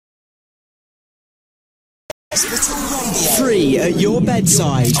Free at your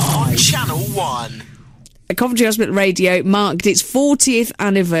bedside. On Channel 1. Coventry Hospital Radio marked its 40th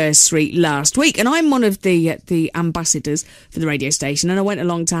anniversary last week, and I'm one of the ambassadors for the radio station, and I went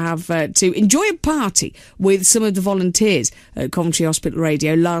along to have to enjoy a party with some of the volunteers at Coventry Hospital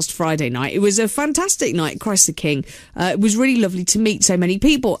Radio last Friday night. It was a fantastic night, Christ the King. It was really lovely to meet so many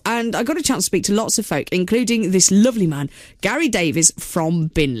people, and I got a chance to speak to lots of folk, including this lovely man, Gary Davies from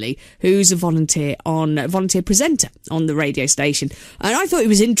Binley, who's a volunteer presenter on the radio station. And I thought it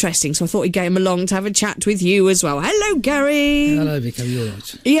was interesting, so I thought he'd get him along to have a chat with you as well. Hello, Gary. Hello, Vic. Are you all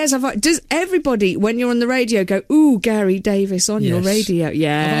right? Yes, does everybody, when you're on the radio, go, ooh, Gary Davies on your radio?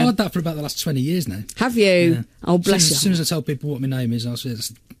 Yeah. I've had that for about the last 20 years now. Have you? Yeah. Oh, bless you. As soon as I tell people what my name is, I'll say,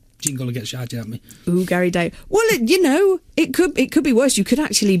 you're going to get shouted at me. Ooh, Gary Davies. Well, it could be worse. You could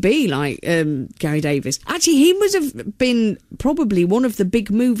actually be like Gary Davies. Actually, he must have been probably one of the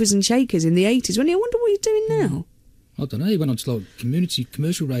big movers and shakers in the 80s. I wonder what he's doing now. I don't know, he went on to like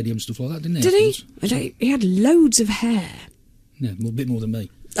commercial radio and stuff like that, didn't he? Did he? He had loads of hair. Yeah, a bit more than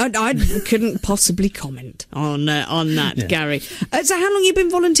me. I couldn't possibly comment on that, yeah. Gary. So how long have you been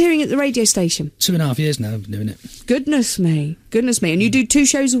volunteering at the radio station? 2.5 years now I've been doing it. Goodness me. And you do 2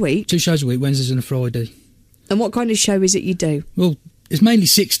 shows a week? 2 shows a week, Wednesdays and a Friday. And what kind of show is it you do? Well, it's mainly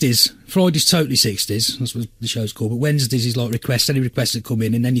 60s. Friday's totally 60s, that's what the show's called. But Wednesdays is like any requests that come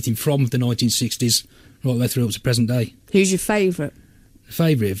in, and anything from the 1960s right the way through up to present day. Who's your favourite? The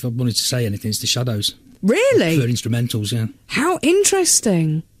favourite, if I wanted to say anything, is the Shadows. Really? For instrumentals, yeah. How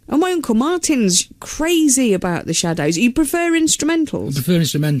interesting. Oh, my Uncle Martin's crazy about the Shadows. You prefer instrumentals? I prefer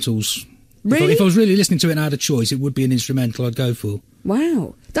instrumentals. Really? If I was really listening to it and I had a choice, it would be an instrumental I'd go for.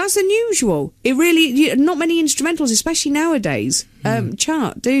 Wow. That's unusual. It really... Not many instrumentals, especially nowadays,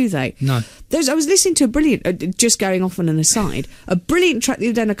 chart, do they? No. I was listening to a brilliant... just going off on an aside, a brilliant track the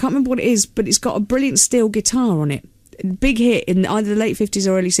other day, and I can't remember what it is, but it's got a brilliant steel guitar on it. Big hit in either the late 50s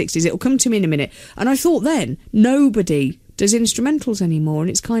or early 60s. It'll come to me in a minute. And I thought then, nobody does instrumentals anymore, and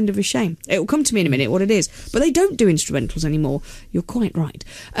it's kind of a shame. It'll come to me in a minute what it is. But they don't do instrumentals anymore. You're quite right.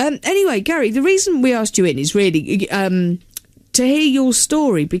 Anyway, Gary, the reason we asked you in is really to hear your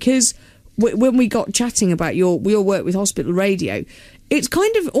story, because when we got chatting about your work with hospital radio, it's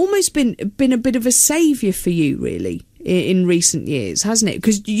kind of almost been a bit of a saviour for you, really, in recent years, hasn't it?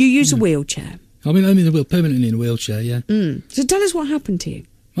 Because you use a wheelchair. I'm permanently in a wheelchair, yeah. So tell us what happened to you.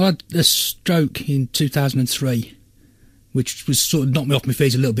 I had a stroke in 2003, which was sort of knocked me off my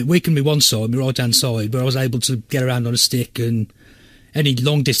feet a little bit, weakened me one side, my right-hand side, but I was able to get around on a stick, and any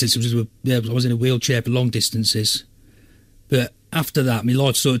long distances, I was in a wheelchair for long distances. But after that, my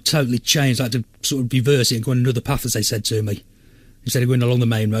life sort of totally changed. I had to sort of reverse it and go on another path, as they said to me. Instead of going along the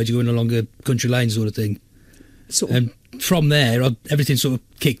main road, you're going along a country lane sort of thing. And from there, everything sort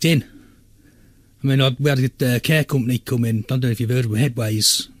of kicked in. I mean, we had a care company come in. I don't know if you've heard of them,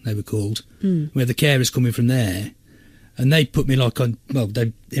 Headways, they were called. We had the carers coming from there, and they put me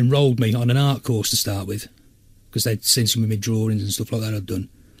they enrolled me on an art course to start with, because they'd seen some of my drawings and stuff like that I'd done.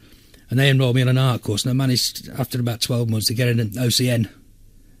 And they enrolled me on an art course, and I managed, after about 12 months, to get an OCN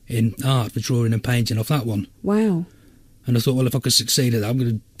in art for drawing and painting off that one. Wow. And I thought, well, if I could succeed at that, I'm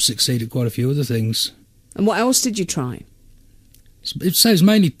going to succeed at quite a few other things. And what else did you try? It says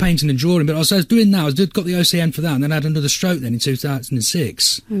mainly painting and drawing, but I was doing that. I got the OCN for that, and then I had another stroke then in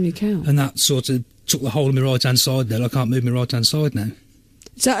 2006. Holy cow. And that sort of took the whole of my right-hand side there. I can't move my right-hand side now.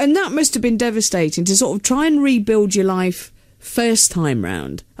 So, and that must have been devastating to sort of try and rebuild your life first time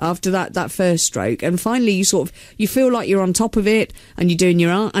round after that first stroke, and finally you feel like you're on top of it and you're doing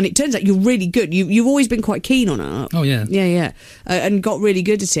your art, and it turns out you're really good. You've always been quite keen on art. Oh yeah, and got really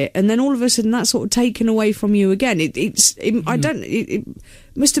good at it, and then all of a sudden that's sort of taken away from you again. It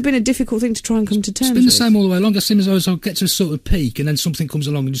must have been a difficult thing to try and come to terms with. It's been the same all the way along. As soon as I'll get to a sort of peak, and then something comes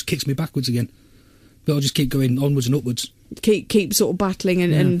along and just kicks me backwards again. But I'll just keep going onwards and upwards. Keep sort of battling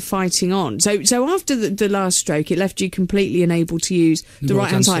and fighting on. So after the last stroke, it left you completely unable to use the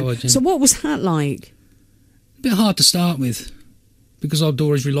right-hand side. Yeah. So what was that like? A bit hard to start with, because I'd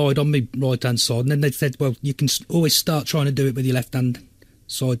always relied on my right-hand side, and then they said, well, you can always start trying to do it with your left-hand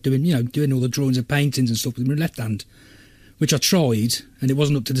side, doing all the drawings and paintings and stuff with my left hand, which I tried, and it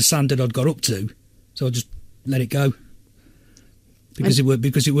wasn't up to the standard I'd got up to, so I just let it go. Because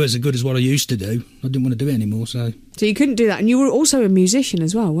it was as good as what I used to do. I didn't want to do it anymore, so you couldn't do that. And you were also a musician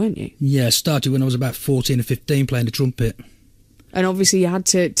as well, weren't you? Yeah, I started when I was about 14 or 15 playing the trumpet. And obviously you had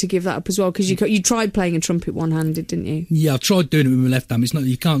to give that up as well, because you tried playing a trumpet one-handed, didn't you? Yeah, I tried doing it with my left hand. It's not,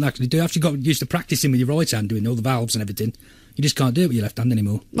 you can't actually do it. After you got used to practising with your right hand, doing all the valves and everything, You just can't do it with your left hand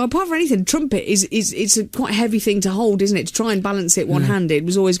anymore. Well, apart from anything, trumpet it's a quite heavy thing to hold, isn't it? To try and balance it one-handed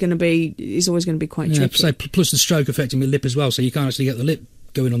is always going to be quite tricky. So plus the stroke affecting my lip as well, so you can't actually get the lip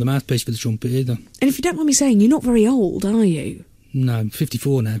going on the mouthpiece for the trumpet either. And if you don't mind me saying, you're not very old, are you? No, I'm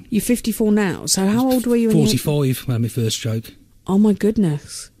 54 now. You're 54 now. So how old were you when 45 when I had my first stroke. Oh my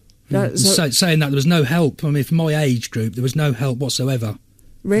goodness. Saying that, there was no help. I mean, for my age group, there was no help whatsoever.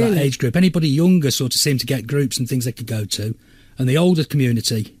 Really? That age group. Anybody younger sort of seemed to get groups and things they could go to. And the older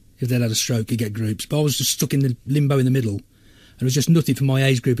community, if they'd had a stroke, could get groups. But I was just stuck in the limbo in the middle. And there was just nothing for my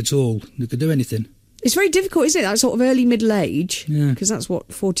age group at all that could do anything. It's very difficult, isn't it? That sort of early middle age. Yeah. Because that's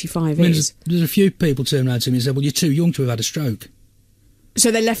what 45 is. There's a few people turned around to me and said, well, you're too young to have had a stroke.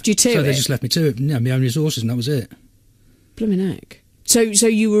 So they left you to it? So they just left me to it. Yeah, my own resources, and that was it. Blimmin' heck. So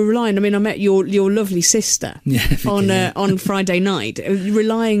you were relying. I mean, I met your lovely sister on Friday night,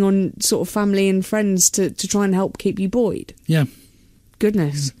 relying on sort of family and friends to try and help keep you buoyed. Yeah.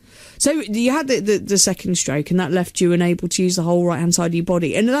 Goodness. So you had the second stroke, and that left you unable to use the whole right hand side of your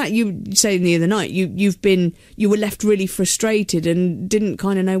body. And that you saying the other night, you were left really frustrated and didn't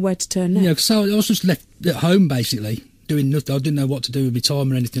kind of know where to turn next. Yeah, because I was just left at home basically doing nothing. I didn't know what to do with my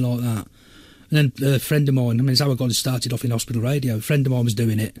time or anything like that. And then a friend of mine, I mean, it's how I got started off in hospital radio. A friend of mine was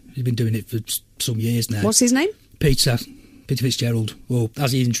doing it. He's been doing it for some years now. What's his name? Peter Fitzgerald. Well,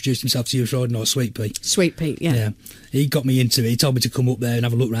 as he introduced himself to you Friday night, Sweet Pete. Sweet Pete, yeah. Yeah. He got me into it. He told me to come up there and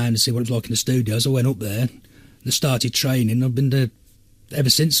have a look round and see what it was like in the studios. I went up there and started training. I've been there ever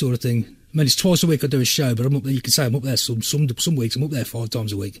since, sort of thing. I mean, it's twice a week I do a show, but I'm up there. You could say I'm up there some weeks. I'm up there 5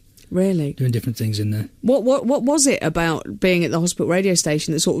 times a week. Really? Doing different things in there. What was it about being at the hospital radio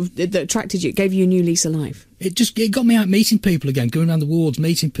station that attracted you, gave you a new lease of life? It got me out meeting people again, going around the wards,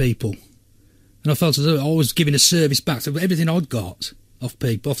 meeting people. And I felt as though I was giving a service back to everything I'd got off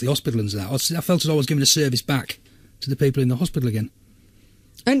people, off the hospital and that. I felt as though I was giving a service back to the people in the hospital again.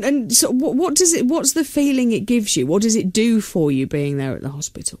 And so what's the feeling it gives you? What does it do for you being there at the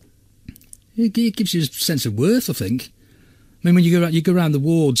hospital? It gives you a sense of worth, I think. I mean, when you go around the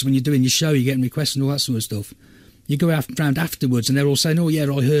wards, when you're doing your show, you're getting requests and all that sort of stuff. You go around afterwards and they're all saying, oh,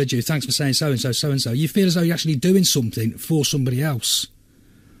 yeah, I heard you. Thanks for saying so-and-so, so-and-so. You feel as though you're actually doing something for somebody else.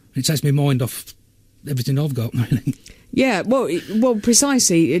 It takes my mind off everything I've got, really. Yeah, well,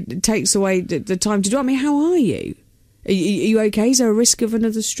 precisely. It takes away the time to do it. I mean, how are you? Are you okay? Is there a risk of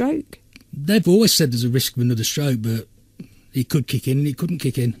another stroke? They've always said there's a risk of another stroke, but it could kick in and it couldn't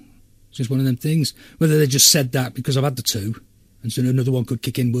kick in. It's just one of them things. Whether they just said that because I've had the two, and so another one could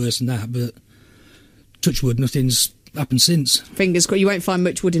kick in worse than that, but touch wood, nothing's happened since. Fingers crossed. You won't find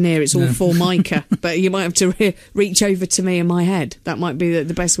much wood in here. It's all Formica, but you might have to reach over to me in my head. That might be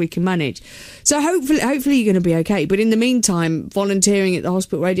the best we can manage. So hopefully you're going to be okay. But in the meantime, volunteering at the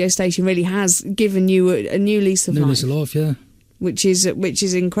hospital radio station really has given you a new lease of life. New lease of life, yeah. Which is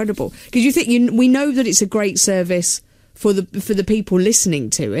incredible, because you think we know that it's a great service for the people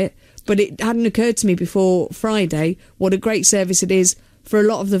listening to it, but it hadn't occurred to me before Friday what a great service it is for a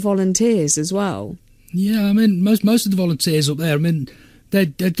lot of the volunteers as well. Yeah, I mean, most of the volunteers up there, I mean,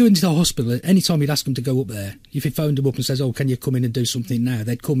 they'd go into the hospital. Any time you'd ask them to go up there, if you phoned them up and says, oh, can you come in and do something now,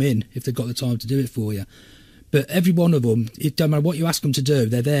 they'd come in if they've got the time to do it for you. But every one of them, it don't matter what you ask them to do,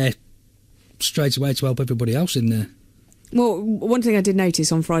 they're there straight away to help everybody else in there. Well, one thing I did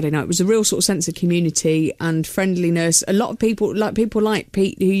notice on Friday night was a real sort of sense of community and friendliness. A lot of people like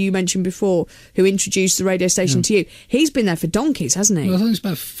Pete, who you mentioned before, who introduced the radio station to you. He's been there for donkeys, hasn't he? Well, I think it's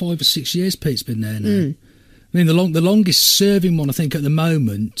about 5 or 6 years Pete's been there now. I mean, the longest serving one, I think, at the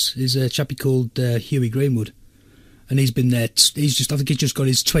moment is a chappie called Hughie Greenwood. And he's been there, I think he's just got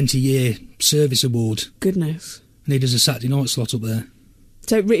his 20-year service award. Goodness. And he does a Saturday night slot up there.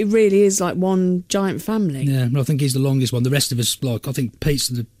 So it really is like one giant family. Yeah, I think he's the longest one. The rest of us, I think Pete's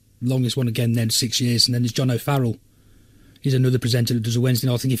the longest one again, then 6 years. And then there's John O'Farrell. He's another presenter that does a Wednesday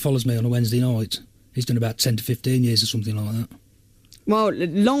night. I think he follows me on a Wednesday night. He's done about 10 to 15 years or something like that. Well,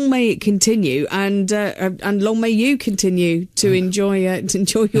 long may it continue, and long may you continue to enjoy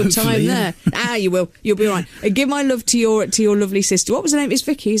your time there. You will. You'll be right. Give my love to your lovely sister. What was her name? It's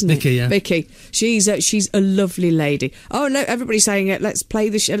Vicky, isn't it? Vicky, yeah. Vicky. She's a lovely lady. Oh no! Everybody's saying let's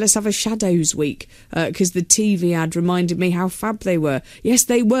play let's have a Shadows week because the TV ad reminded me how fab they were. Yes,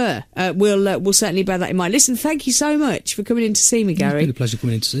 they were. We'll certainly bear that in mind. Listen, thank you so much for coming in to see me, Gary. It's been a pleasure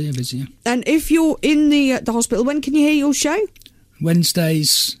coming in to see you, visit you. And if you're in the hospital, when can you hear your show?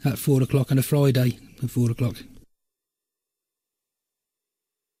 Wednesdays at 4 o'clock and a Friday at 4 o'clock.